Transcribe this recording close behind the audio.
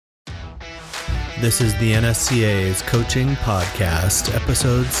This is the NSCA's Coaching Podcast,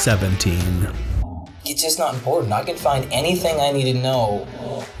 Episode 17. It's just not important. I can find anything I need to know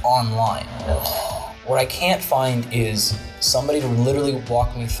online. What I can't find is somebody to literally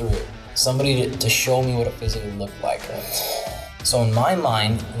walk me through it, somebody to show me what it physically looked like. So in my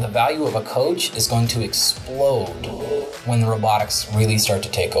mind, the value of a coach is going to explode when the robotics really start to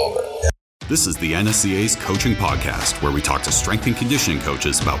take over. This is the NSCA's Coaching Podcast, where we talk to strength and conditioning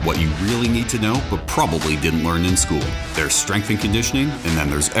coaches about what you really need to know but probably didn't learn in school. There's strength and conditioning, and then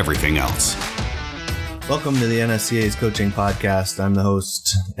there's everything else. Welcome to the NSCA's Coaching Podcast. I'm the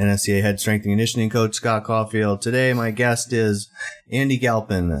host, NSCA Head Strength and Conditioning Coach Scott Caulfield. Today, my guest is Andy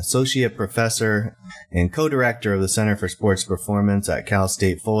Galpin, Associate Professor and Co-Director of the Center for Sports Performance at Cal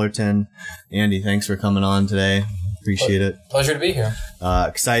State Fullerton. Andy, thanks for coming on today. Appreciate it. Pleasure to be here.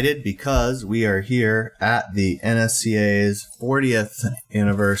 Excited because we are here at the NSCA's 40th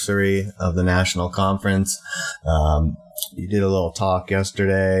anniversary of the National Conference. You did a little talk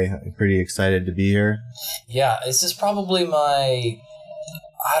yesterday. Pretty excited to be here. Yeah, this is probably my,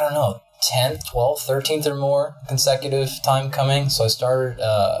 10th, 12th, 13th or more consecutive time coming. So I started,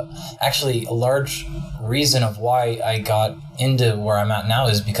 actually a large reason of why I got into where I'm at now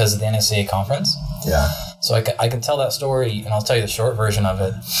is because of the NSCA conference. Yeah. So I can tell that story, and I'll tell you the short version of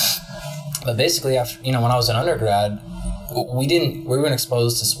it. But basically, after when I was an undergrad, we weren't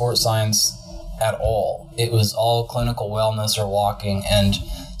exposed to sports science at all. It was all clinical wellness or walking. And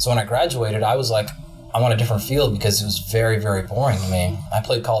so when I graduated, I was like, I want a different field because it was very, very boring to me. I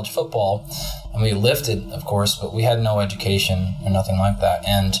played college football, and we lifted, of course, but we had no education or nothing like that.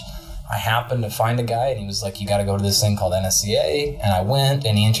 And I happened to find a guy, and he was like, you got to go to this thing called NSCA. And I went,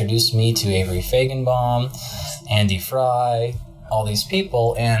 and he introduced me to Avery Feigenbaum, Andy Fry, all these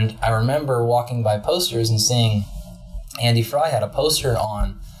people. And I remember walking by posters and seeing Andy Fry had a poster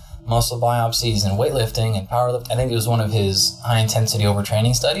on muscle biopsies and weightlifting and powerlifting. I think it was one of his high-intensity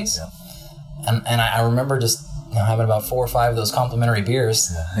overtraining studies. Yeah. And I remember just having about 4 or 5 of those complimentary beers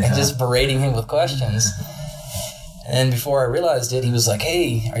and just berating him with questions. And before I realized it, he was like,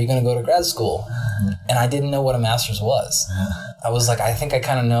 hey, are you going to go to grad school? And I didn't know what a master's was. I was like, I think I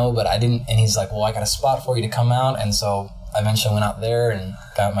kind of know, but I didn't. And he's like, well, I got a spot for you to come out. And so I eventually went out there and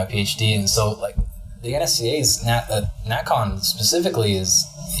got my PhD. And so, like, the NSCA's NatCon specifically is,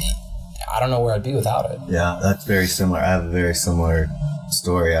 I don't know where I'd be without it. Yeah, that's very similar. I have a very similar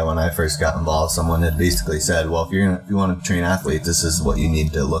story. When I first got involved, someone had basically said, well, if you want to train athletes, this is what you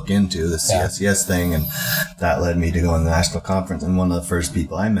need to look into, the CSCS thing. And that led me to go in the national conference. And one of the first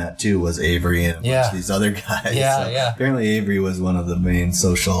people I met, too, was Avery and a bunch of these other guys. Apparently Avery was one of the main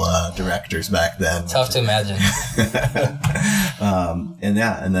social directors back then. Tough to imagine.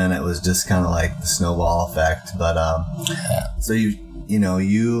 And then it was just kind of like the snowball effect. But so you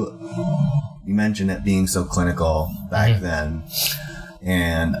mentioned it being so clinical back then.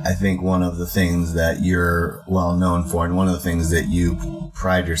 And I think one of the things that you're well known for, and one of the things that you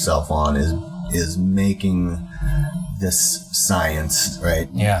pride yourself on, is making this science, right?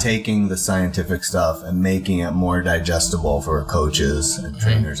 Yeah. Taking the scientific stuff and making it more digestible for coaches and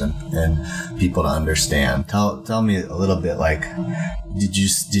trainers and people to understand. Tell me a little bit, like, did you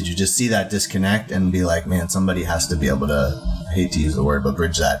just see that disconnect and be like, man, somebody has to be able to, I hate to use the word, but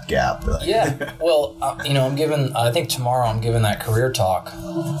bridge that gap? Yeah. Well, I think tomorrow I'm giving that career talk,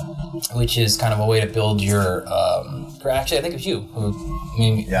 which is kind of a way to build your, actually I think it's you who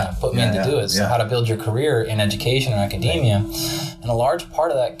put me in to do it. So how to build your career in education and academia. And a large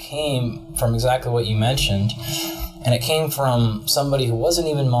part of that came from exactly what you mentioned. And it came from somebody who wasn't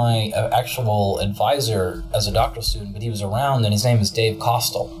even my actual advisor as a doctoral student, but he was around, and his name is Dave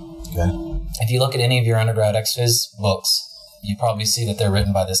Kostal. Okay. If you look at any of your undergrad ex-phys books, you probably see that they're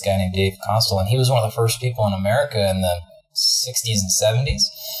written by this guy named Dave Kostal, and he was one of the first people in America in the 60s and 70s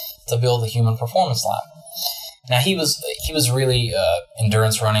to build a human performance lab. Now, he was really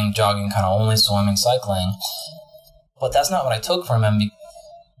endurance running, jogging, kind of only swimming, cycling, but that's not what I took from him.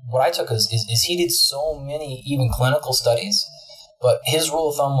 What I took is he did so many even clinical studies, but his rule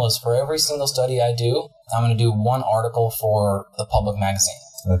of thumb was for every single study I do, I'm going to do one article for the Public magazine.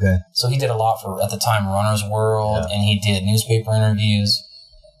 Okay. So he did a lot for, at the time, Runner's World, and he did newspaper interviews.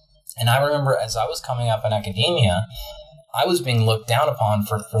 And I remember as I was coming up in academia, I was being looked down upon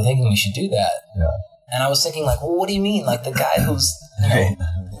for thinking we should do that. Yeah. And I was thinking, like, well, what do you mean? Like, the guy who's,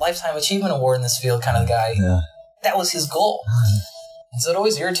 Lifetime Achievement Award in this field kind of guy, that was his goal. And so it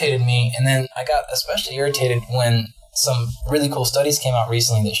always irritated me. And then I got especially irritated when some really cool studies came out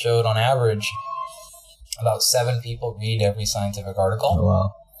recently that showed, on average, about 7 people read every scientific article. Oh,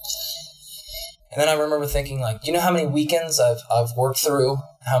 wow. And then I remember thinking, like, do you know how many weekends I've worked through?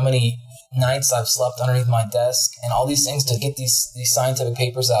 How many nights I've slept underneath my desk and all these things to get these scientific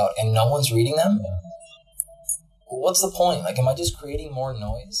papers out and no one's reading them. What's the point? Like, am I just creating more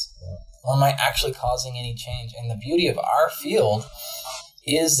noise? Or am I actually causing any change? And the beauty of our field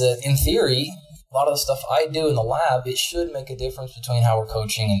is that, in theory, a lot of the stuff I do in the lab, it should make a difference between how we're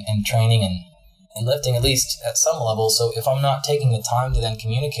coaching and training and lifting, at least at some level. So if I'm not taking the time to then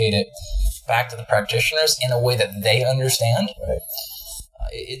communicate it back to the practitioners in a way that they understand,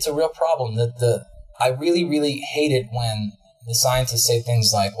 it's a real problem. I really, really hate it when the scientists say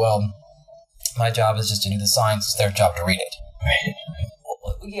things like, well, my job is just to do the science, it's their job to read it. Right.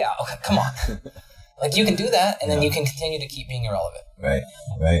 Well, yeah, okay, come on. Like, you can do that, and then you can continue to keep being irrelevant. Right.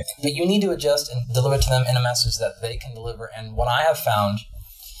 But you need to adjust and deliver to them in a message that they can deliver. And what I have found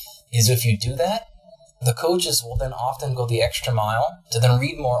is if you do that, the coaches will then often go the extra mile to then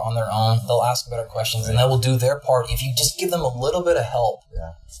read more on their own. They'll ask better questions, and they will do their part if you just give them a little bit of help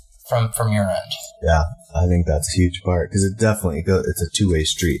from your end. Yeah, I think that's a huge part, because it definitely it's a two-way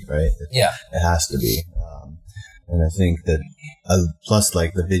street, right? It has to be. And I think that, plus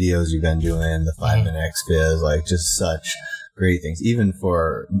like the videos you've been doing, the 5-minute XPhys, like just such great things, even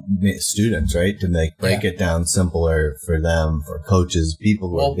for students, right? To break it down simpler for them, for coaches, people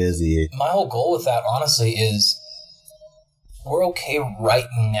who are busy. My whole goal with that, honestly, is we're okay right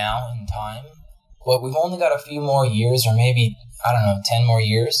now in time, but we've only got a few more years, or maybe, 10 more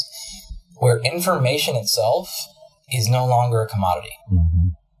years, where information itself is no longer a commodity. Mm-hmm.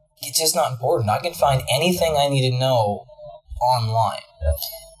 It's just not important. I can find anything I need to know online. Yeah.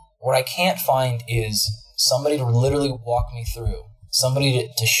 What I can't find is somebody to literally walk me through, somebody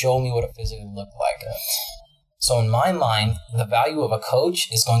to show me what it physically looked like. Yeah. So in my mind, the value of a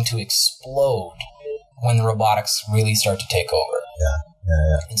coach is going to explode when the robotics really start to take over.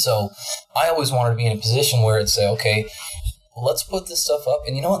 Yeah. And so I always wanted to be in a position where it'd say, okay, let's put this stuff up,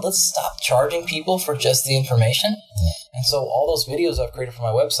 and you know what? Let's stop charging people for just the information. Yeah. And so all those videos I've created for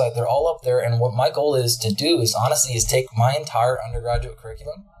my website, they're all up there. And what my goal is to do is take my entire undergraduate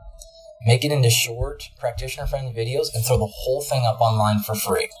curriculum, make it into short, practitioner-friendly videos, and throw the whole thing up online for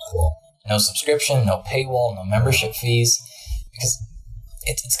free. Cool. No subscription, no paywall, no membership fees, because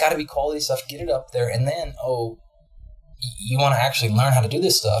it's got to be quality stuff. Get it up there, and then, you want to actually learn how to do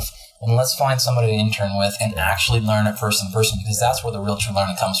this stuff, and let's find somebody to intern with and actually learn it first in person, because that's where the real true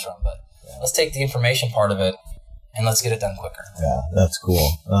learning comes from. But let's take the information part of it and let's get it done quicker. Yeah, that's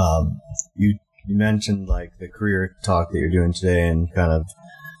cool. You mentioned like the career talk that you're doing today, and kind of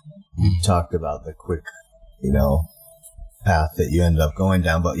you talked about the quick, path that you ended up going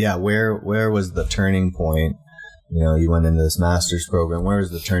down. But yeah, where was the turning point? You went into this master's program. Where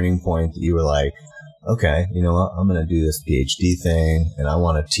was the turning point that you were like, okay, you know what, I'm going to do this PhD thing and I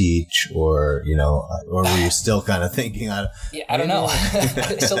want to teach, or were you still kind of thinking, I don't know.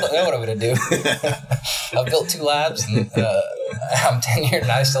 I still don't know what I'm going to do. I've built 2 labs and I'm tenured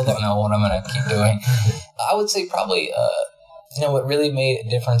and I still don't know what I'm going to keep doing. I would say probably, what really made a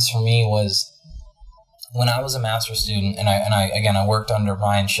difference for me was when I was a master's student, and I worked under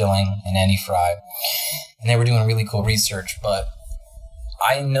Ryan Schilling and Andy Fry, and they were doing really cool research, but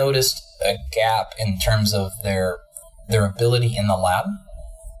I noticed a gap in terms of their ability in the lab.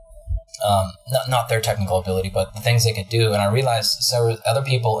 Not their technical ability, but the things they could do. And I realized there were other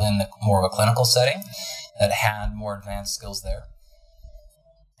people in more of a clinical setting that had more advanced skills there.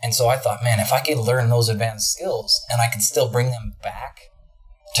 And so I thought, man, if I could learn those advanced skills and I could still bring them back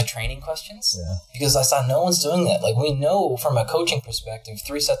to training questions, because I saw no one's doing that. Like, we know from a coaching perspective,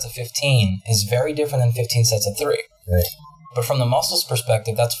 3 sets of 15 is very different than 15 sets of 3. Right. But from the muscles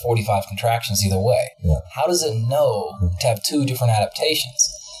perspective, that's 45 contractions either way. Yeah. How does it know to have 2 different adaptations?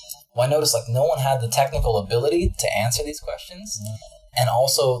 Well, I noticed no one had the technical ability to answer these questions, and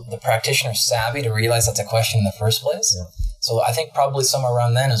also the practitioner savvy to realize that's a question in the first place. Yeah. So I think probably somewhere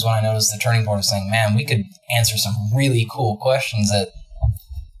around then is when I noticed the turning point of saying, man, we could answer some really cool questions that,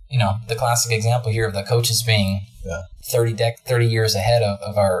 the classic example here of the coaches being 30 years ahead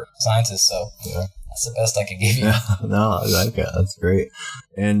of our scientists. So that's the best I could give you. No, I like it. That's great.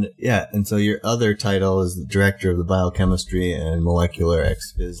 And so your other title is the director of the biochemistry and molecular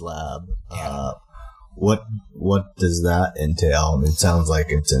XPhys lab. Yeah. What does that entail? I mean, it sounds like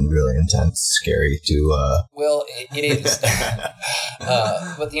it's really intense, scary to. Well, it is.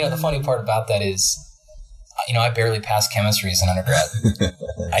 But the funny part about that is, I barely passed chemistry as an undergrad.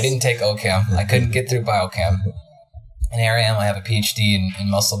 I didn't take OChem. I couldn't get through biochem. And here I am. I have a PhD in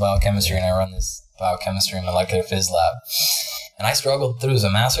muscle biochemistry, and I run this biochemistry and molecular phys lab. And I struggled through as a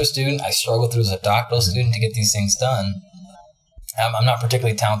master's student. I struggled through as a doctoral student to get these things done. I'm not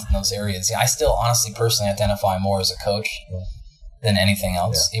particularly talented in those areas. I still honestly personally identify more as a coach than anything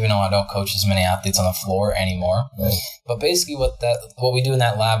else, even though I don't coach as many athletes on the floor anymore. Right. But basically what we do in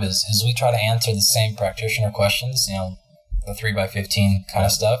that lab is we try to answer the same practitioner questions, you know, the 3x15 kind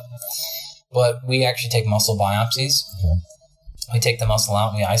of stuff. But we actually take muscle biopsies. We take the muscle out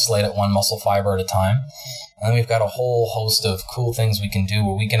and we isolate it one muscle fiber at a time. And then we've got a whole host of cool things we can do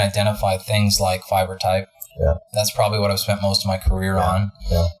where we can identify things like fiber type. Yeah. That's probably what I've spent most of my career on.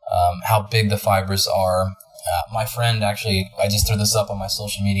 Yeah. How big the fibers are. My friend, actually, I just threw this up on my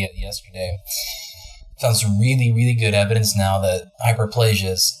social media yesterday, found some really, really good evidence now that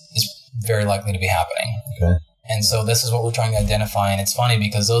hyperplasia is very likely to be happening. Okay. And so this is what we're trying to identify. And it's funny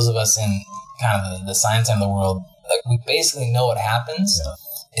because those of us in kind of the science end of the world, like, we basically know what happens. Yeah.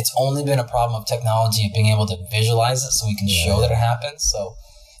 It's only been a problem of technology of being able to visualize it so we can show that it happens. So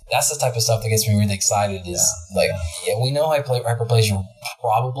that's the type of stuff that gets me really excited is we know hyperplasia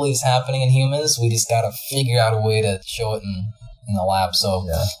probably is happening in humans. We just got to figure out a way to show it in the lab. So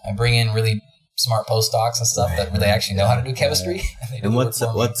I bring in really smart postdocs and stuff that really actually know how to do chemistry. And what's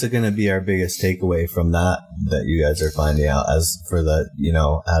going to be our biggest takeaway from that you guys are finding out as for the, you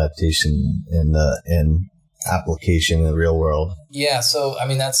know, adaptation in application in the real world? Yeah. So, I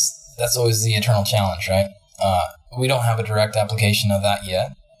mean, that's always the eternal challenge, right? We don't have a direct application of that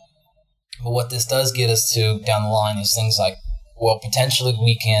yet. But what this does get us to down the line is things like, well, potentially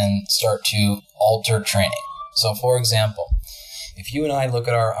we can start to alter training. So, for example, if you and I look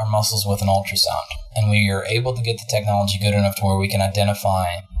at our muscles with an ultrasound and we are able to get the technology good enough to where we can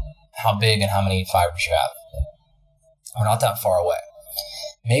identify how big and how many fibers you have, we're not that far away.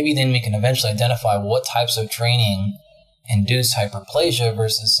 Maybe then we can eventually identify what types of training induce hyperplasia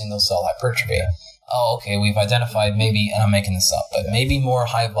versus single cell hypertrophy. Oh, okay, we've identified maybe, and I'm making this up, but maybe more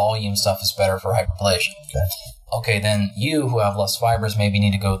high volume stuff is better for hyperplasia. Okay, then you who have less fibers maybe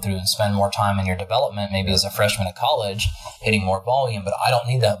need to go through and spend more time in your development, maybe as a freshman at college, hitting more volume, but I don't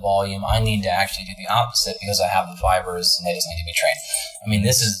need that volume. I need to actually do the opposite because I have the fibers and they just need to be trained. I mean,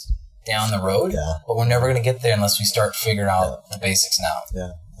 this is down the road, but we're never going to get there unless we start figuring out the basics now.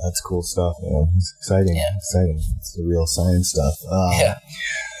 Yeah, that's cool stuff, man. It's exciting. Yeah. Exciting. It's the real science stuff.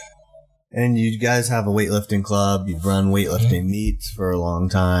 And you guys have a weightlifting club. You've run weightlifting meets for a long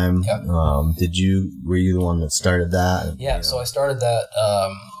time. Yep. Were you the one that started that? Yeah. So I started that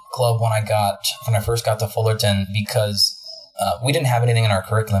club when I first got to Fullerton because we didn't have anything in our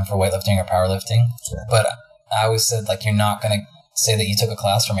curriculum for weightlifting or powerlifting. Yeah. But I always said, like, you're not going to say that you took a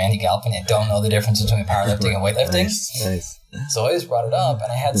class from Andy Galpin and don't know the difference between powerlifting and weightlifting. Nice. So I always brought it up,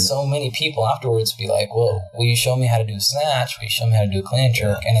 and I had so many people afterwards be like, well, will you show me how to do a snatch? Will you show me how to do a clean and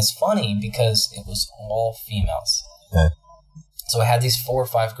jerk? And it's funny because it was all females. Okay. So I had these 4 or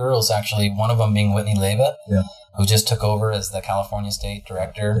 5 girls, actually, one of them being Whitney Leyva, who just took over as the California State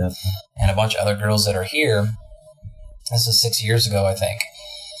Director, and a bunch of other girls that are here. This was 6 years ago, I think.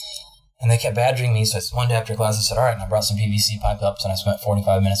 And they kept badgering me, so one day after class I said, all right, and I brought some PVC pipe ups, and I spent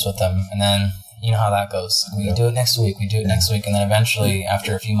 45 minutes with them, and then you know how that goes. We do it next week. And then eventually,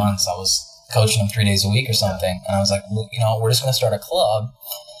 after a few months, I was coaching them 3 days a week or something. And I was like, well, you know, we're just going to start a club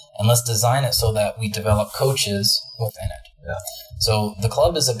and let's design it so that we develop coaches within it. Yeah. So the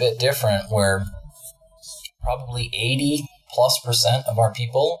club is a bit different where probably 80+% of our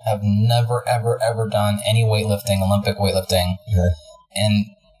people have never, ever, ever done any weightlifting, Olympic weightlifting. Okay. And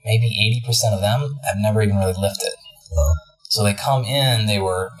maybe 80% of them have never even really lifted. Wow. So they come in, they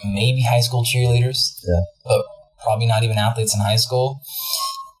were maybe high school cheerleaders, but probably not even athletes in high school.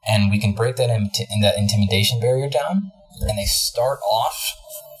 And we can break that that intimidation barrier down. And they start off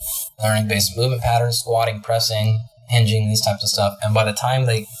learning basic movement patterns, squatting, pressing, hinging, these types of stuff. And by the time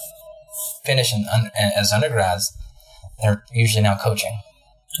they finish as undergrads, they're usually now coaching.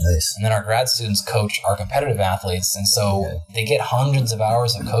 Nice. And then our grad students coach our competitive athletes. And so they get hundreds of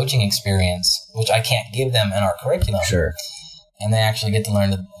hours of coaching experience, which I can't give them in our curriculum. Sure. And they actually get to learn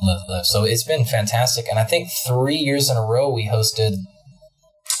to live. So it's been fantastic. And I think 3 years in a row we hosted,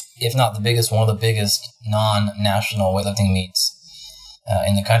 if not the biggest, one of the biggest non-national weightlifting meets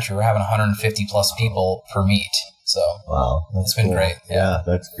in the country. We're having 150 plus people per meet. So wow, it's been great. Yeah,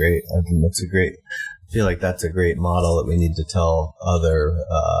 that's great. I feel like that's a great model that we need to tell other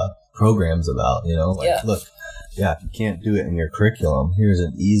programs about, you know, like, look, if you can't do it in your curriculum, here's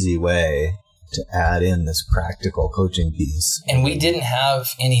an easy way to add in this practical coaching piece. And we didn't have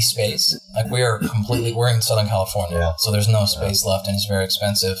any space. Like, we're in Southern California, so there's no space left and it's very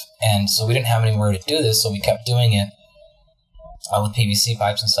expensive. And so we didn't have anywhere to do this, so we kept doing it with PVC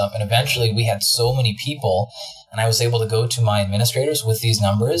pipes and stuff. And eventually we had so many people, and I was able to go to my administrators with these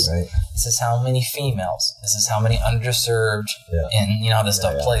numbers. Right. This is how many females. This is how many underserved. And you know how this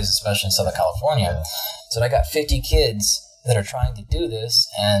stuff plays, especially in Southern California. So I got 50 kids that are trying to do this.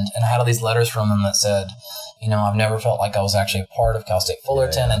 And I had all these letters from them that said, I've never felt like I was actually a part of Cal State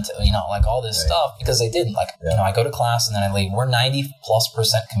Fullerton and, like all this stuff, because they didn't. Like, I go to class and then I leave. We're 90+%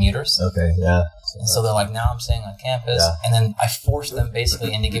 commuters. Okay, yeah. And so they're like, now I'm staying on campus. Yeah. And then I forced them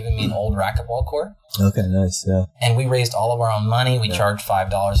basically into giving me an old racquetball court. Okay, nice, yeah. And we raised all of our own money. We charged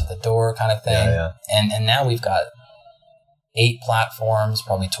 $5 at the door kind of thing. Yeah. And now we've got 8 platforms,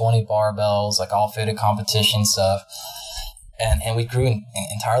 probably 20 barbells, like all fitted competition stuff. And we grew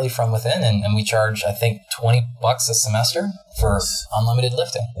entirely from within, and we charge, I think, $20 a semester for unlimited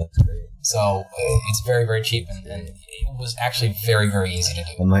lifting. That's great. So it's very, very cheap, and it was actually very, very easy to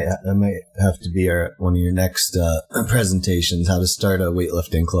do. That might have to be one of your next presentations, how to start a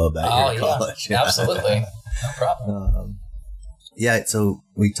weightlifting club at your college. Yeah, absolutely. No problem. So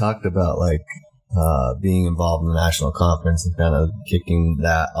we talked about like being involved in the national conference and kind of kicking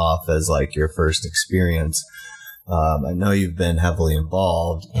that off as like your first experience. I know you've been heavily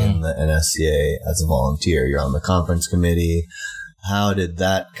involved in the NSCA as a volunteer. You're on the conference committee. How did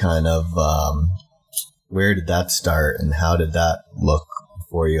that kind of, where did that start and how did that look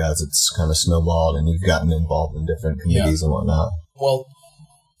for you as it's kind of snowballed and you've gotten involved in different committees and whatnot? Well,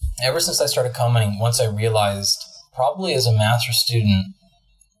 ever since I started coming, once I realized, probably as a master's student,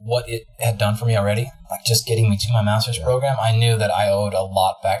 what it had done for me already, like just getting me to my master's program, I knew that I owed a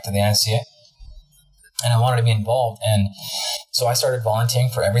lot back to the NSCA. And I wanted to be involved. And so I started volunteering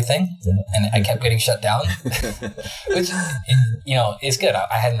for everything. And I kept getting shut down, which, is good.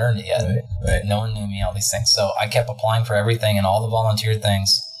 I hadn't earned it yet. Right. No one knew me, all these things. So I kept applying for everything and all the volunteer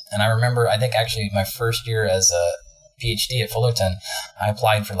things. And I remember, I think actually my first year as a PhD at Fullerton, I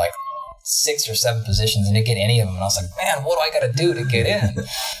applied for like 6 or 7 positions and didn't get any of them. And I was like, man, what do I got to do to get in?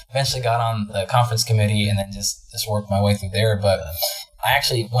 Eventually got on the conference committee and then just worked my way through there. But I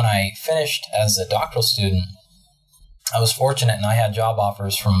actually, when I finished as a doctoral student, I was fortunate and I had job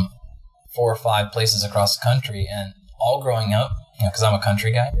offers from 4 or 5 places across the country. And all growing up, because I'm a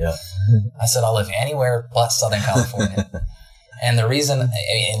country guy, I said I'll live anywhere but Southern California. And the reason,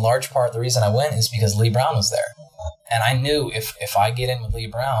 in large part, the reason I went is because Lee Brown was there. And I knew if I get in with Lee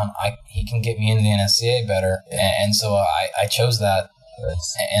Brown, he can get me into the NSCA better. And so I chose that.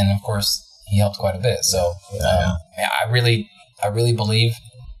 And of course, he helped quite a bit. So I really believe,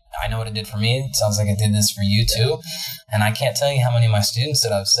 I know what it did for me. It sounds like it did this for you too. And I can't tell you how many of my students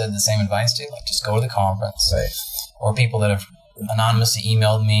that I've said the same advice to, like just go to the conference. Right. Or people that have anonymously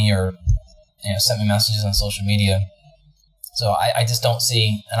emailed me or sent me messages on social media. So I just don't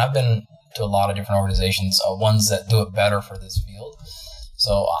see, and I've been to a lot of different organizations, ones that do it better for this field.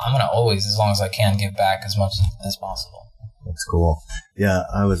 So I'm going to always, as long as I can, give back as much as possible. That's cool. Yeah,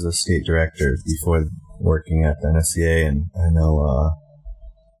 I was a state director before working at the NSCA, and I know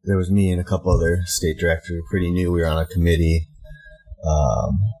there was me and a couple other state directors who were pretty new. We were on a committee.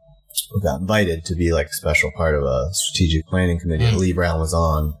 We got invited to be like a special part of a strategic planning committee that Lee Brown was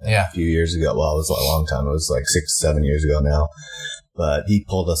on a few years ago. Well, it was a long time. It was like 6-7 years ago now. But he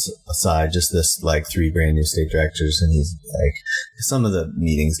pulled us aside, just this like 3 brand new state directors, and he's like, some of the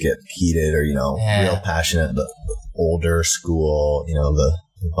meetings get heated or, real passionate. The older school, the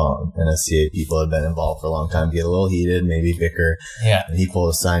NSCA people have been involved for a long time, get a little heated, maybe bicker. Yeah. And he pulled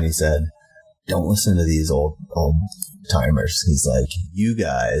us aside and he said, don't listen to these old timers. He's like, you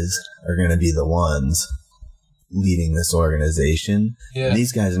guys are going to be the ones leading this organization. Yeah. And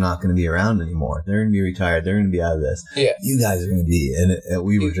these guys are not going to be around anymore. They're going to be retired. They're going to be out of this. Yeah. You guys are going to be. And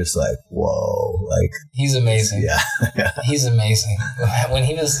we were just like, whoa. Like, he's amazing. Yeah. He's amazing. When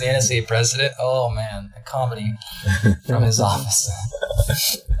he was the NSCA president, oh man, the comedy from his office.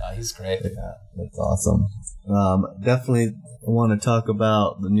 He's great. Yeah, that's awesome. Definitely want to talk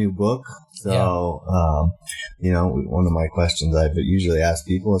about the new book. So, one of my questions I usually ask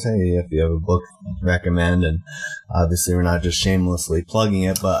people is, hey, if you have a book, recommend. And obviously, we're not just shamelessly plugging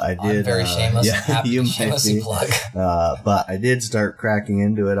it, but I did. I'm very shameless. Yeah, happy you to shamelessly plug. But I did start cracking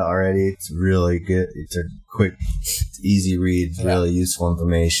into it already. It's really good. It's a quick, easy read. Really useful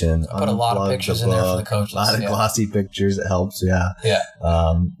information. I put a lot of pictures in there for the coaches. A lot of glossy pictures. It helps. Yeah. Yeah.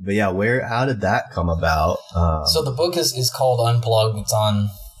 But yeah, how did that come about? So the book is called Unplugged. It's on,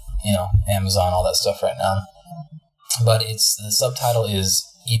 Amazon, all that stuff right now. But the subtitle is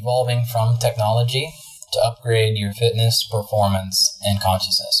Evolving from Technology to Upgrade Your Fitness, Performance, and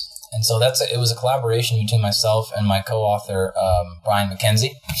Consciousness. And so it was a collaboration between myself and my co-author, Brian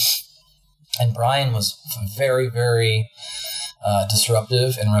McKenzie. And Brian was very, very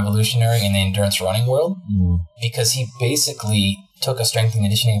disruptive and revolutionary in the endurance running world because he basically took a strength and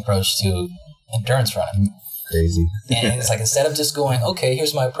conditioning approach to endurance running. crazy. And it's like, instead of just going, okay,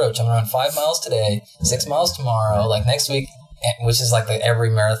 here's my approach. I'm going to run 5 miles today, 6 miles tomorrow, like next week, which is like the every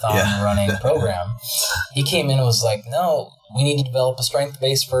marathon running program. He came in and was like, no, we need to develop a strength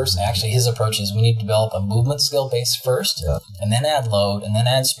base first. Actually, his approach is we need to develop a movement skill base first, and then add load, and then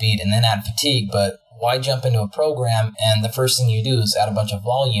add speed, and then add fatigue. But why jump into a program and the first thing you do is add a bunch of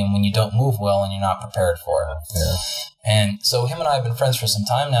volume when you don't move well and you're not prepared for it? Yeah. And so him and I have been friends for some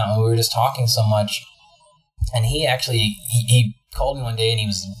time now, and we were just talking so much. And he actually, he called me one day and he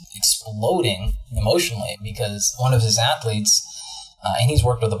was exploding emotionally because one of his athletes, and he's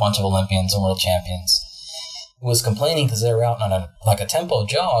worked with a bunch of Olympians and world champions, was complaining because they were out on a tempo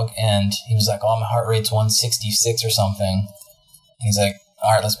jog, and he was like, oh, my heart rate's 166 or something. And he's like,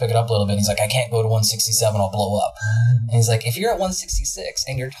 all right, let's pick it up a little bit. And he's like, I can't go to 167, I'll blow up. And he's like, if you're at 166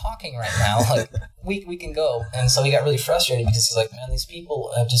 and you're talking right now, like we can go. And so he got really frustrated because he's like, man, these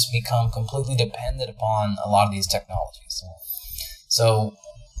people have just become completely dependent upon a lot of these technologies. So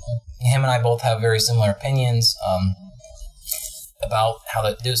him and I both have very similar opinions about how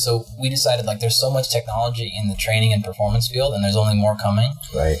to do. So we decided, like, there's so much technology in the training and performance field, and there's only more coming.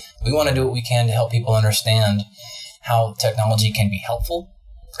 Right. We want to do what we can to help people understand how technology can be helpful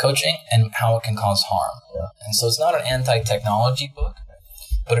coaching and how it can cause harm. Yeah. And so it's not an anti-technology book,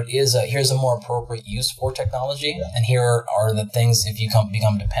 but it is here's a more appropriate use for technology, and here are the things if you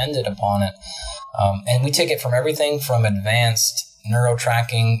become dependent upon it. And we take it from everything from advanced neuro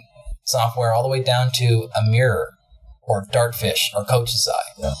tracking software all the way down to a mirror or Dartfish or Coach's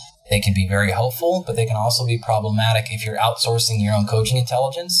Eye. Yeah. They can be very helpful, but they can also be problematic if you're outsourcing your own coaching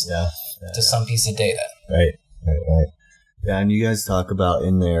intelligence to some piece of data. Right. Yeah, and you guys talk about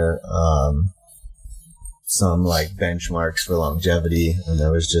in there some like benchmarks for longevity, and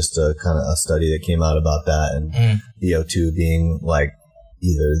there was just a kind of a study that came out about that, and VO2 being like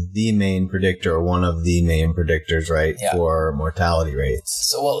either the main predictor or one of the main predictors, right, for mortality rates.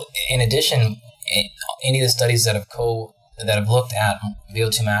 So, well, in addition, any of the studies that have looked at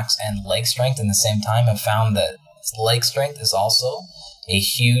VO2 max and leg strength in the same time have found that leg strength is also a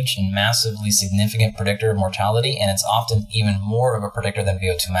huge and massively significant predictor of mortality, and it's often even more of a predictor than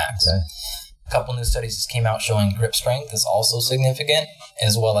VO2 max. Okay. A couple new studies just came out showing grip strength is also significant,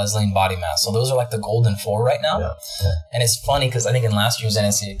 as well as lean body mass. So those are like the golden four right now. Yeah. Yeah. And it's funny because I think in last year's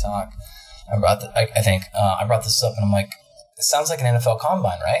NSCA talk, I brought this up, and I'm like, it sounds like an NFL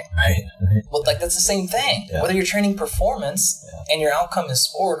combine, right? Right. Well, like that's the same thing. Yeah. Whether you're training performance and your outcome is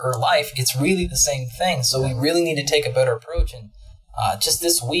sport or life, it's really the same thing. So we really need to take a better approach. And just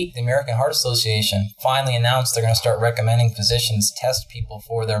this week, the American Heart Association finally announced they're going to start recommending physicians test people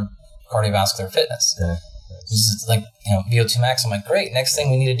for their cardiovascular fitness. Yeah. It's like, VO2 max. I'm like, great. Next thing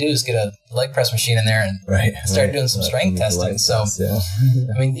we need to do is get a leg press machine in there and start doing some strength testing. So,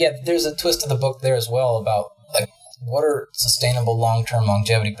 I mean, there's a twist of the book there as well about like what are sustainable long-term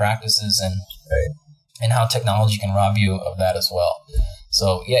longevity practices and how technology can rob you of that as well.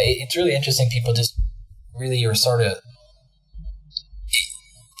 So, it's really interesting. People just really are sort of.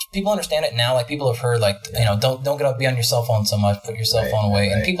 People understand it now. Like people have heard, like don't get up, be on your cell phone so much. Put your cell phone away,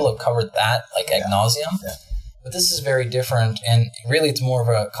 and people have covered that like ad nauseum. Yeah. But this is very different, and really, it's more of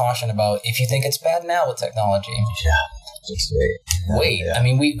a caution about if you think it's bad now with technology. Just wait. I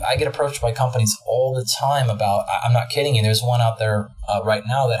mean, I get approached by companies all the time about. I'm not kidding you. There's one out there right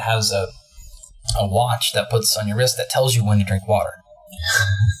now that has a watch that puts on your wrist that tells you when to drink water.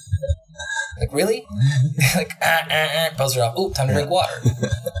 Like, really? Like, buzzer off. Ooh, time to drink water.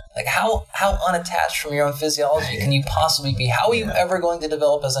 Like, how unattached from your own physiology can you possibly be? How are you ever going to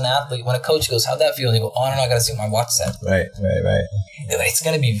develop as an athlete when a coach goes, how'd that feel? And you go, oh, I don't know, I got to see what my watch said. Right. It's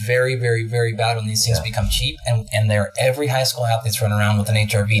going to be very, very, very bad when these things become cheap. And there, every high school athlete's running around with an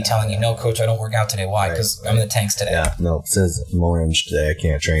HRV telling you, no, coach, I don't work out today. Why? Because I'm in the tanks today. Yeah, no, it says I'm orange today. I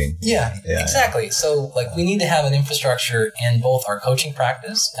can't train. Yeah, exactly. Yeah. So, like, we need to have an infrastructure in both our coaching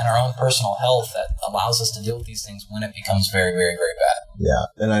practice and our own personal health that allows us to deal with these things when it becomes very, very, very bad. Yeah,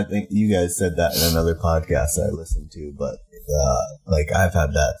 and I think you guys said that in another podcast that I listened to, but like I've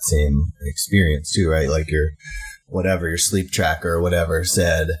had that same experience too, right? Like your sleep tracker or whatever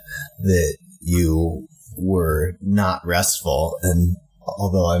said that you were not restful, and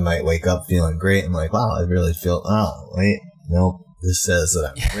although I might wake up feeling great, I'm like, wow, I really feel, this says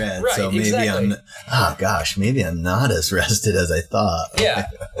that I'm red, right, so maybe maybe I'm not as rested as I thought. Yeah,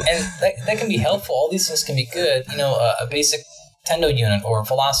 and that can be helpful. All these things can be good. A basic Tendo unit or a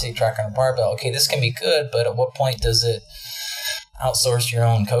velocity tracker on a barbell. Okay, this can be good, but at what point does it outsource your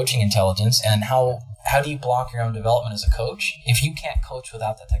own coaching intelligence? And how do you block your own development as a coach if you can't coach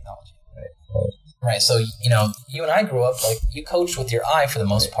without the technology? Right. So, you and I grew up, like, you coached with your eye for the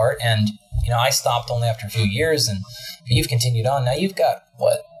most part, and I stopped only after a few years, and you've continued on. Now you've got,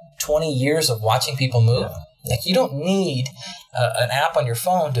 20 years of watching people move? Yeah. Like, you don't need an app on your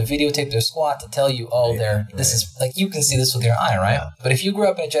phone to videotape their squat to tell you, this is, like, you can see this with your eye, right? Yeah. But if you grew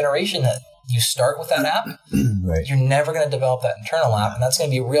up in a generation that you start with that app, right, you're never going to develop that internal app, and that's going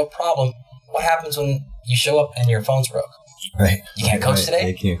to be a real problem. What happens when you show up and your phone's broke? Right. You can't coach today?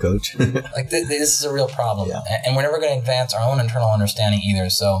 You can't coach. Like, this is a real problem. Yeah. And we're never going to advance our own internal understanding either.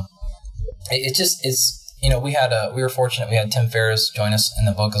 So it's we were fortunate. We had Tim Ferriss join us in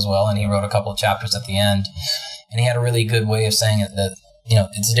the book as well, and he wrote a couple of chapters at the end. And he had a really good way of saying it, that,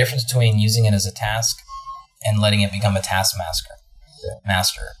 it's a difference between using it as a task and letting it become a taskmaster.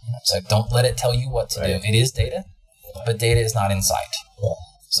 It's like, don't let it tell you what to do. It is data, but data is not insight. Yeah.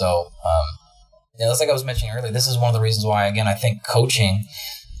 So, that's like I was mentioning earlier. This is one of the reasons why, again, I think coaching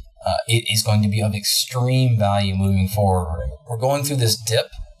is going to be of extreme value moving forward. We're going through this dip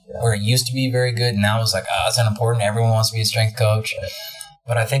where it used to be very good, and now it's like, it's unimportant. Everyone wants to be a strength coach. Right.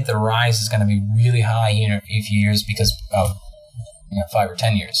 But I think the rise is going to be really high in a few years because of 5 or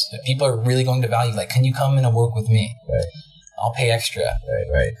 10 years. People are really going to value, like, can you come in and work with me? Right. I'll pay extra.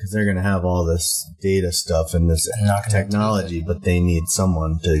 Right. Because they're going to have all this data stuff and this technology, but they need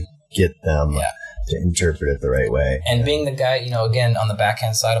someone to get them to interpret it the right way. And being the guy, again, on the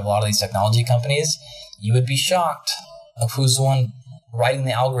backhand side of a lot of these technology companies, you would be shocked of who's the one writing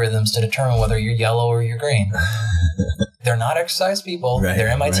the algorithms to determine whether you're yellow or you're green. They're not exercise people. Right, they're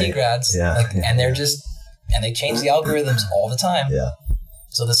MIT grads. Yeah. And they're and they change the algorithms all the time. Yeah.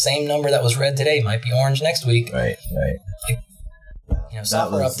 So the same number that was red today might be orange next week. Right.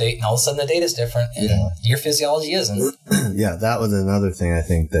 Software update, and all of a sudden the data's different, and your physiology isn't. Yeah, that was another thing I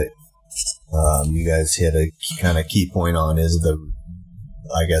think that you guys hit a kind of key point on is the,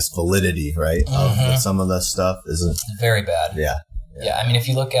 I guess, validity, right? Mm-hmm. Of some of the stuff isn't very bad. Yeah. I mean, if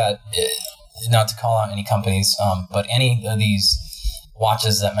you look at not to call out any companies, but any of these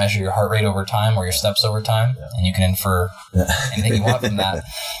watches that measure your heart rate over time or your steps over time, and you can infer anything you want from that.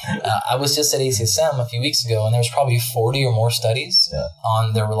 I was just at ACSM a few weeks ago, and there was probably 40 or more studies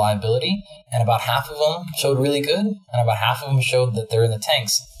on their reliability, and about half of them showed really good, and about half of them showed that they're in the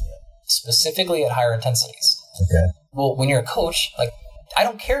tanks, specifically at higher intensities. Okay. Well, when you're a coach, like, I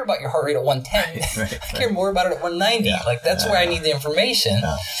don't care about your heart rate at 110. I care more about it at 190. Yeah. Like, that's where I need the information.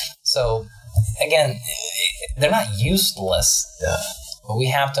 Yeah. So, again, they're not useless. Yeah. But we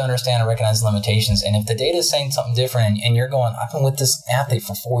have to understand and recognize limitations. And if the data is saying something different and you're going, I've been with this athlete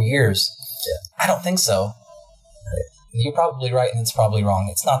for 4 years. Yeah. I don't think so. Right. You're probably right and it's probably wrong.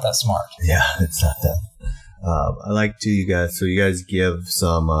 It's not that smart. Yeah, it's not that. I like to, you guys give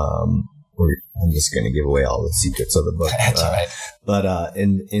some, I'm just going to give away all the secrets of the book. That's all right. But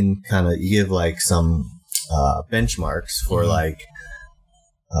in kind of, you give like some benchmarks for like,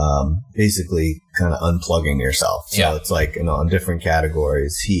 basically kind of unplugging yourself. So it's like, on different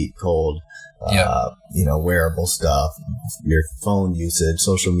categories, heat, cold, wearable stuff, your phone usage,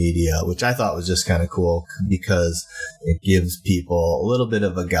 social media, which I thought was just kind of cool because it gives people a little bit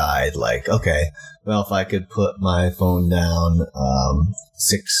of a guide. Like, okay, well, if I could put my phone down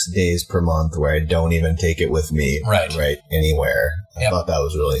 6 days per month where I don't even take it with me right anywhere. I thought that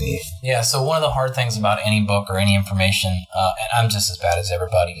was really neat. Yeah, so one of the hard things about any book or any information, and I'm just as bad as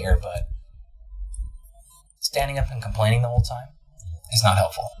everybody here, but standing up and complaining the whole time is not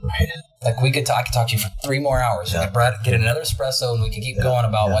helpful. Right. Like, I could talk to you for 3 more hours. Yeah. We could get another espresso and we could keep going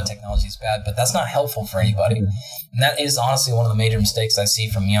about what technology is bad, but that's not helpful for anybody. Mm-hmm. And that is honestly one of the major mistakes I see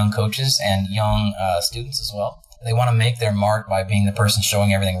from young coaches and young students as well. They want to make their mark by being the person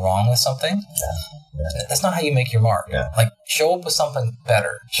showing everything wrong with something. Yeah. That's not how you make your mark. Yeah. Like, show up with something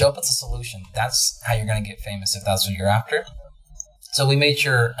better. Show up with a solution. That's how you're going to get famous if that's what you're after. So we made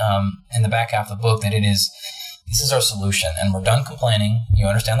sure in the back half of the book that this is our solution, and we're done complaining. You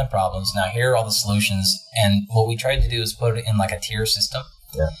understand the problems. Now here are all the solutions, and what we tried to do is put it in like a tier system.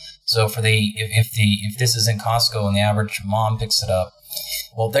 Yeah. So for if this is in Costco and the average mom picks it up,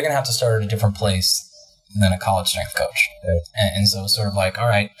 well, they're gonna have to start at a different place than a college strength coach. Right. And so it's sort of like, all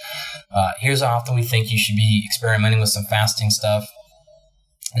right, here's how often we think you should be experimenting with some fasting stuff.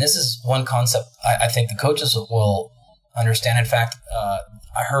 And this is one concept I think the coaches will understand. In fact,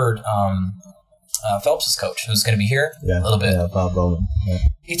 I heard Phelps' coach, who's going to be here a little bit. Yeah, Bob Bowman. Yeah.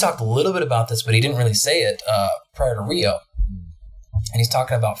 He talked a little bit about this, but he didn't really say it prior to Rio. And he's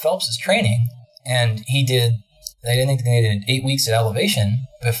talking about Phelps' training. And they did 8 weeks at elevation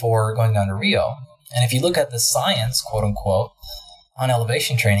before going down to Rio. And if you look at the science, quote unquote, on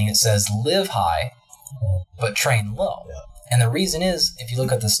elevation training, it says live high, but train low. Yeah. And the reason is, if you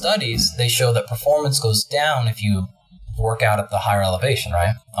look at the studies, they show that performance goes down if you work out at the higher elevation,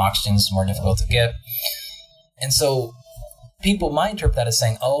 right? Oxygen is more difficult to get. And so people might interpret that as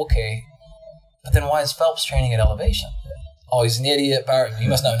saying, oh, okay, but then why is Phelps training at elevation? Oh, he's an idiot. You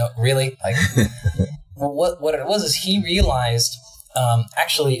must not know. Really? Like, well, what it was is he realized,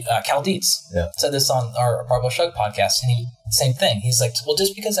 Cal Dietz said this on our Barbell Shrug podcast, and same thing. He's like, well,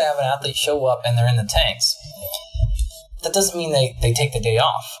 just because I have an athlete show up and they're in the tanks, that doesn't mean they take the day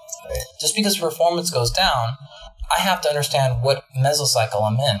off. Right. Just because performance goes down, I have to understand what mesocycle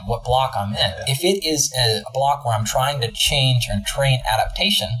I'm in, what block I'm in. Yeah. If it is a block where I'm trying to change and train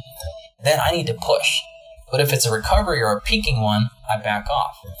adaptation, then I need to push. But if it's a recovery or a peaking one, I back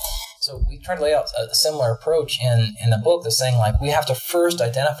off. Yeah. So we try to lay out a similar approach in the book that's saying, like, we have to first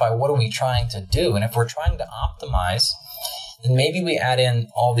identify what are we trying to do. And if we're trying to optimize, then maybe we add in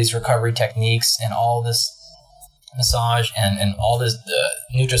all these recovery techniques and all this massage and all this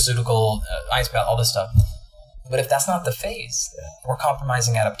nutraceutical, ice bath, all this stuff. But if that's not the phase, we're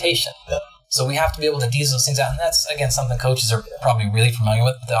compromising adaptation. Yeah. So we have to be able to tease those things out. And that's, again, something coaches are probably really familiar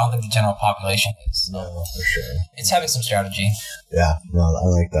with, but I don't think the general population is. So no, for sure. It's having some strategy. Yeah, no, I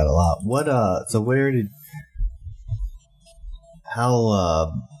like that a lot.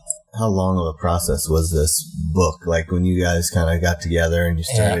 How long of a process was this book? Like when you guys kind of got together and you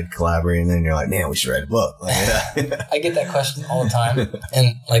started collaborating, and then you're like, man, we should write a book. Like, I get that question all the time.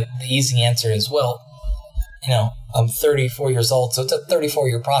 And like the easy answer is, well, I'm 34 years old, so it's a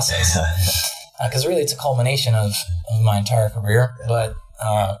 34-year process. Because really it's a culmination of my entire career. But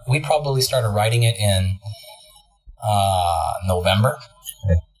we probably started writing it in November,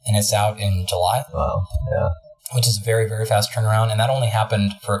 and it's out in July. Wow, yeah. Which is a very, very fast turnaround. And that only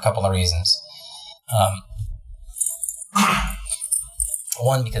happened for a couple of reasons.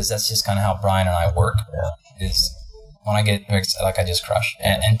 One, because that's just kind of how Brian and I work. Yeah. Is when I get like I just crush.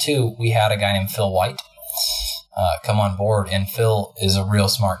 And two, we had a guy named Phil White come on board, and Phil is a real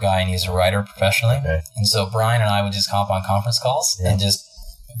smart guy, and he's a writer professionally. Okay. And so Brian and I would just hop on conference calls and just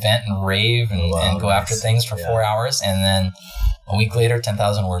vent and rave and go after things for 4 hours, and then a week later,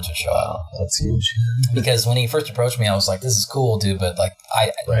 10,000 words would show up. That's huge. Because when he first approached me, I was like, this is cool, dude, but like,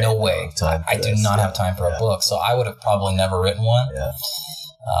 no way. I do not have time for a book. So I would have probably never written one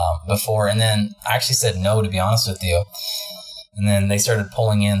before. And then I actually said no, to be honest with you. And then they started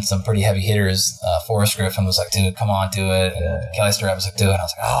pulling in some pretty heavy hitters. Forrest Griffin was like, dude, come on, do it. And Kelly Starrett was like, do it. And I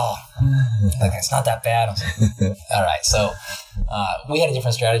was like, oh, like, it's not that bad. I was like, all right. So we had a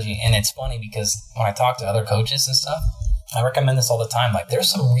different strategy. And it's funny because when I talk to other coaches and stuff, I recommend this all the time. Like, there's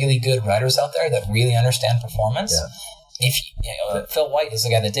some really good writers out there that really understand performance. Yeah. If Phil White is the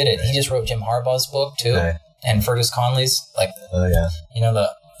guy that did it. He just wrote Jim Harbaugh's book too, and Fergus Conley's. Like,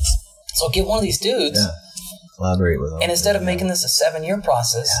 so get one of these dudes, collaborate with them, and instead of making this a 7-year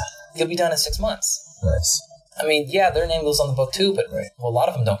process, you'll be done in 6 months. Nice. I mean, their name goes on the book too, but a lot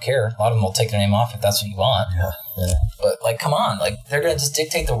of them don't care. A lot of them will take their name off if that's what you want. Yeah. But like, come on, like they're gonna just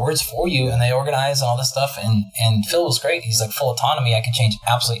dictate the words for you, and they organize and all this stuff. And Phil was great. He's like full autonomy. I could change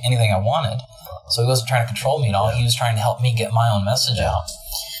absolutely anything I wanted. So he wasn't trying to control me at all. He was trying to help me get my own message out.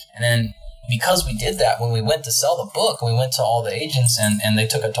 And then because we did that, when we went to sell the book, we went to all the agents and they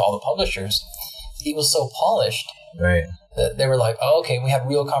took it to all the publishers. He was so polished, that they were like, oh, okay, we had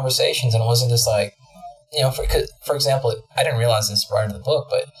real conversations, and it wasn't just like. For example, I didn't realize this prior to the book,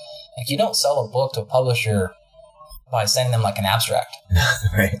 but like you don't sell a book to a publisher by sending them like an abstract.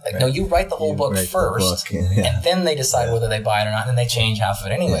 No, you write the whole book first, and then they decide whether they buy it or not, and then they change half of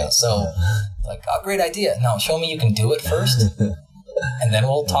it anyway. So, like, oh, great idea. No, show me you can do it first, and then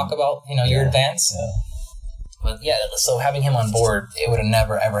we'll talk about your advance. But so having him on board, it would have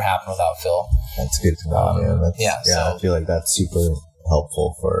never ever happened without Phil. That's good to know, man. I feel like that's super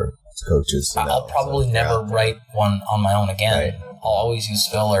helpful for coaches. I'll probably never write one on my own again. I'll always use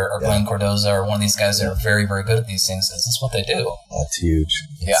Phil or Glenn Cordoza or one of these guys that are very, very good at these things. This is what they do. That's huge.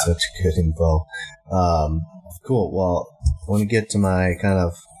 That's such good info. Cool. Well, I want to get to my kind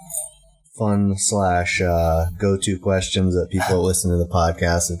of fun / go-to questions that people that listen to the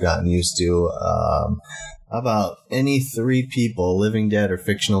podcast have gotten used to. How about any 3 people, living, dead, or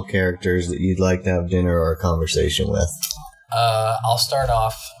fictional characters that you'd like to have dinner or a conversation with? I'll start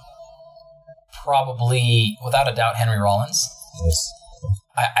off. Probably, without a doubt, Henry Rollins. Yes.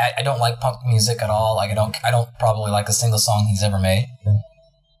 I don't like punk music at all. Like I don't probably like a single song he's ever made.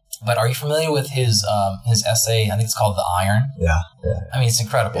 But are you familiar with his essay? I think it's called The Iron. Yeah. I mean, it's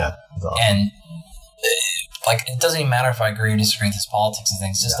incredible. Yeah, it's awesome. And like, it doesn't even matter if I agree or disagree with his politics and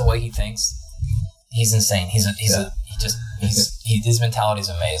things. Just the way he thinks, he's insane. His mentality is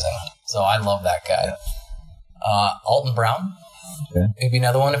amazing. So I love that guy. Alton Brown. Okay. It'd be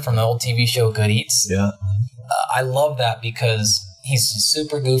another one from the old TV show Good Eats. Yeah. I love that because he's a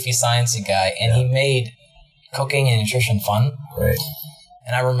super goofy, sciencey guy, and he made cooking and nutrition fun. Right.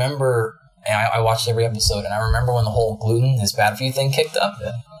 And I remember, and I watched every episode, and I remember when the whole gluten is bad for you thing kicked up.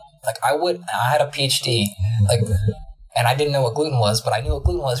 Yeah. Like I had a PhD, like, and I didn't know what gluten was, but I knew what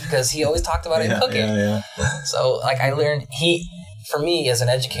gluten was because he always talked about it in cooking. Yeah. So, like, I learned for me as an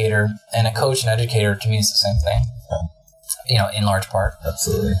educator and a coach and educator, to me it's the same thing. You know, in large part.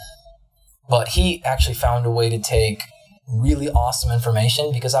 Absolutely. But he actually found a way to take really awesome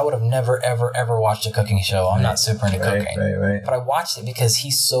information because I would have never, ever, ever watched a cooking show. I'm not super into cooking. Right. But I watched it because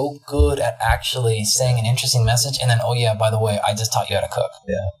he's so good at actually saying an interesting message. And then, oh yeah, by the way, I just taught you how to cook.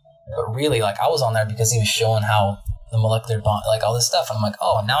 Yeah. But really, like, I was on there because he was showing how the molecular bond, like all this stuff. I'm like,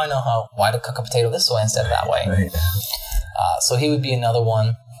 oh, now I know why to cook a potato this way instead of that way. Right. So he would be another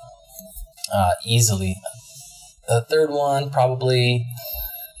one, easily. The third one, probably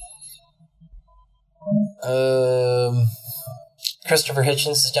Christopher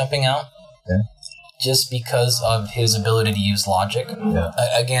Hitchens is jumping out. Okay. Just because of his ability to use logic. Yeah.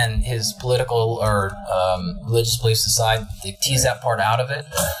 Again, his political or religious beliefs aside, they tease that part out of it.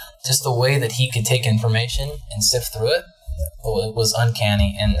 Just the way that he could take information and sift through it was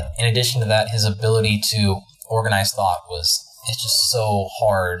uncanny. And in addition to that, his ability to organize thought it's just so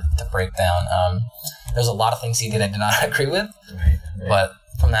hard to break down. There's a lot of things he did I did not agree with, but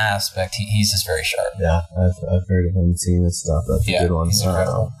from that aspect, he's just very sharp. Yeah, I've heard of him, seen his stuff. That's a good one. He's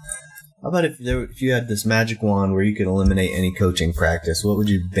incredible. How about if you had this magic wand where you could eliminate any coaching practice, what would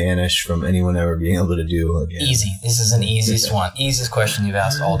you banish from anyone ever being able to do again? Easy. This is an easiest one. Easiest question you've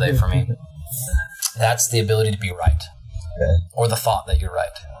asked all day for me. That's the ability to be right. Okay. Or the thought that you're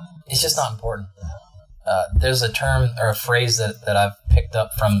right. It's just not important. There's a term or a phrase that I've picked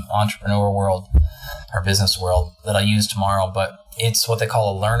up from entrepreneur world or business world that I use tomorrow, but it's what they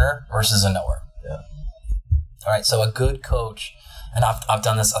call a learner versus a knower. Yeah. All right, so a good coach, and I've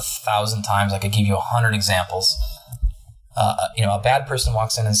done this 1,000 times. I could give you 100 examples. A bad person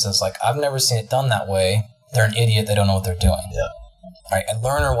walks in and says, like, I've never seen it done that way. They're an idiot. They don't know what they're doing. Yeah. All right, a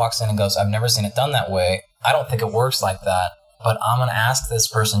learner walks in and goes, I've never seen it done that way. I don't think it works like that, but I'm going to ask this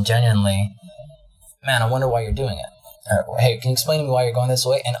person genuinely, man, I wonder why you're doing it. Or, hey, can you explain to me why you're going this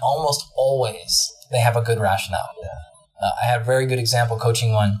way? And almost always they have a good rationale. Yeah. I had a very good example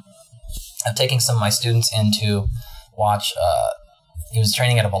coaching one. I'm taking some of my students in to watch, he was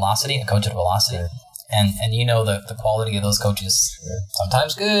training at a coach at a Velocity. Right. And you know the quality of those coaches,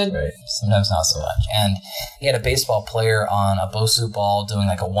 sometimes good, sometimes not so much. And he had a baseball player on a BOSU ball doing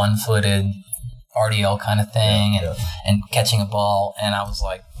like a one-footed RDL kind of thing and catching a ball. And I was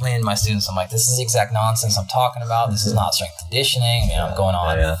like, playing my students, I'm like, this is the exact nonsense I'm talking about. This is not strength conditioning. I'm going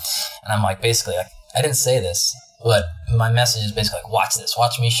on. And I'm like, basically, like, I didn't say this, but my message is basically like, watch this.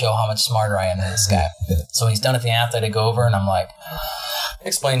 Watch me show how much smarter I am than this guy. So he's done at the athlete, I go over and I'm like,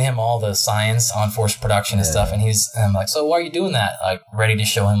 explain to him all the science on force production and stuff. And I'm like, so why are you doing that? Like, ready to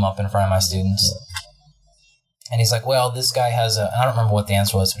show him up in front of my students. And he's like, well, this guy has I don't remember what the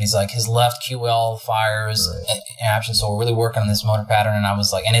answer was, but he's like, his left QL fires action, so we're really working on this motor pattern. And I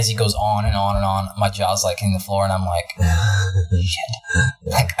was like, and as he goes on and on and on, my jaw's like hitting the floor, and I'm like,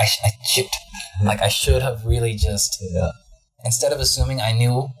 shit. Like, I should have really just, instead of assuming I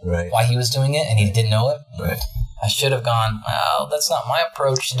knew why he was doing it and he didn't know it, I should have gone, well, that's not my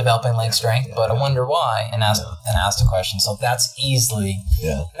approach to developing leg strength, but I wonder why, and asked a question. So that's easily,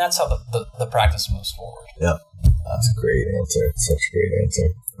 and that's how the practice moves forward. Yep. That's a great answer. Such a great answer.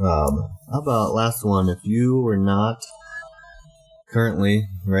 How about last one? If you were not currently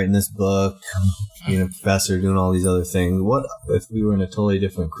writing this book, being a professor, doing all these other things, what if we were in a totally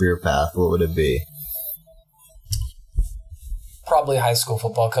different career path? What would it be? Probably a high school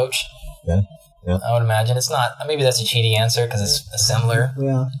football coach. Yeah. I would imagine. It's not, maybe that's a cheaty answer because it's a similar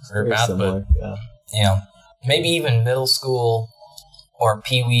career path, similar. But maybe even middle school or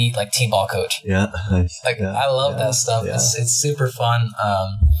Pee-wee, like T-ball coach. Yeah, nice. I love that stuff. Yeah. It's super fun.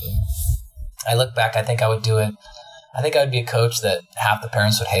 I look back, I think I would do it. I think I would be a coach that half the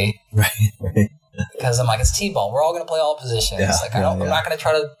parents would hate. Right. Because I'm like, it's T-ball. We're all going to play all positions. I'm not going to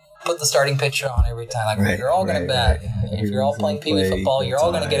try to put the starting pitcher on every time. Like, you're all going to bat. If you're all playing Pee-wee football, you're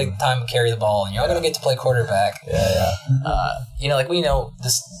all going to get a time to carry the ball, and you're all going to get to play quarterback. Like, we know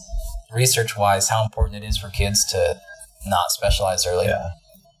this research-wise how important it is for kids to not specialize early. And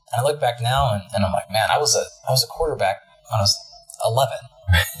I look back now and I'm like, man, I was a quarterback when I was 11.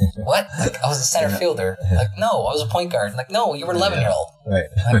 What? Like, I was a center fielder. Like, no, I was a point guard. Like, no, you were an 11-year-old. Right.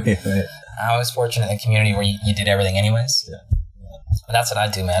 I was fortunate in a community where you did everything anyways. But that's what I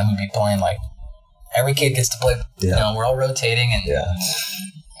do, man. We'd be playing like every kid gets to play. You know, we're all rotating, and you know,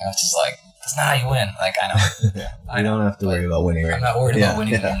 it's just like, that's not how you win. Like, I know. You don't have to worry about winning. Right? I'm not worried about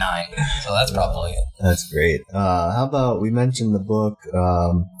winning in 9. So that's probably it. That's great. How about, we mentioned the book.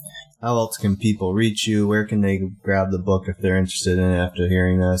 How else can people reach you? Where can they grab the book if they're interested in it after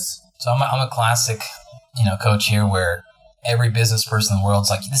hearing this? So I'm a classic, coach here where every business person in the world's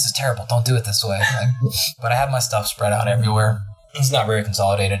like, this is terrible. Don't do it this way. Like, but I have my stuff spread out everywhere. It's not very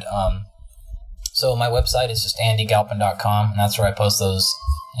consolidated. So my website is just andygalpin.com, and that's where I post those,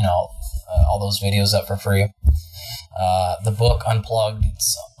 all those videos up for free. The book, Unplugged,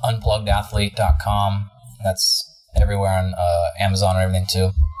 it's unpluggedathlete.com. That's everywhere on Amazon and everything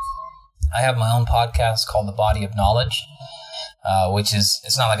too. I have my own podcast called The Body of Knowledge, which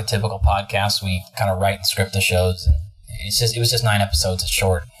it's not like a typical podcast. We kind of write and script the shows. And it was just 9 episodes. It's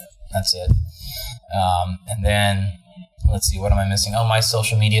short. That's it. And then, let's see, what am I missing? Oh, my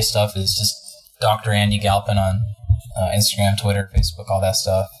social media stuff is just Dr. Andy Galpin on Instagram, Twitter, Facebook, all that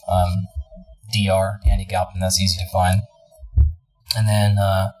stuff. Dr. Andy Galpin, that's easy to find. And then,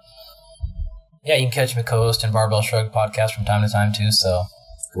 you can catch me co-hosting Barbell Shrugged podcast from time to time too, so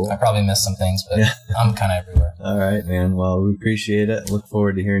cool. I probably missed some things, but I'm kind of everywhere. All right, man. Well, we appreciate it. Look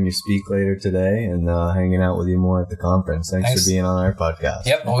forward to hearing you speak later today and hanging out with you more at the conference. Thanks for being on our podcast.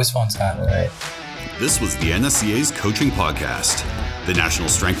 Yep, always fun, Scott. All right. This was the NSCA's Coaching Podcast. The National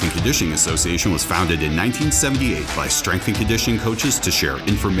Strength and Conditioning Association was founded in 1978 by strength and conditioning coaches to share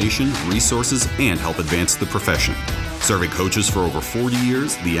information, resources, and help advance the profession. Serving coaches for over 40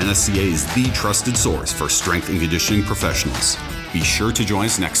 years, the NSCA is the trusted source for strength and conditioning professionals. Be sure to join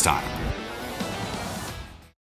us next time.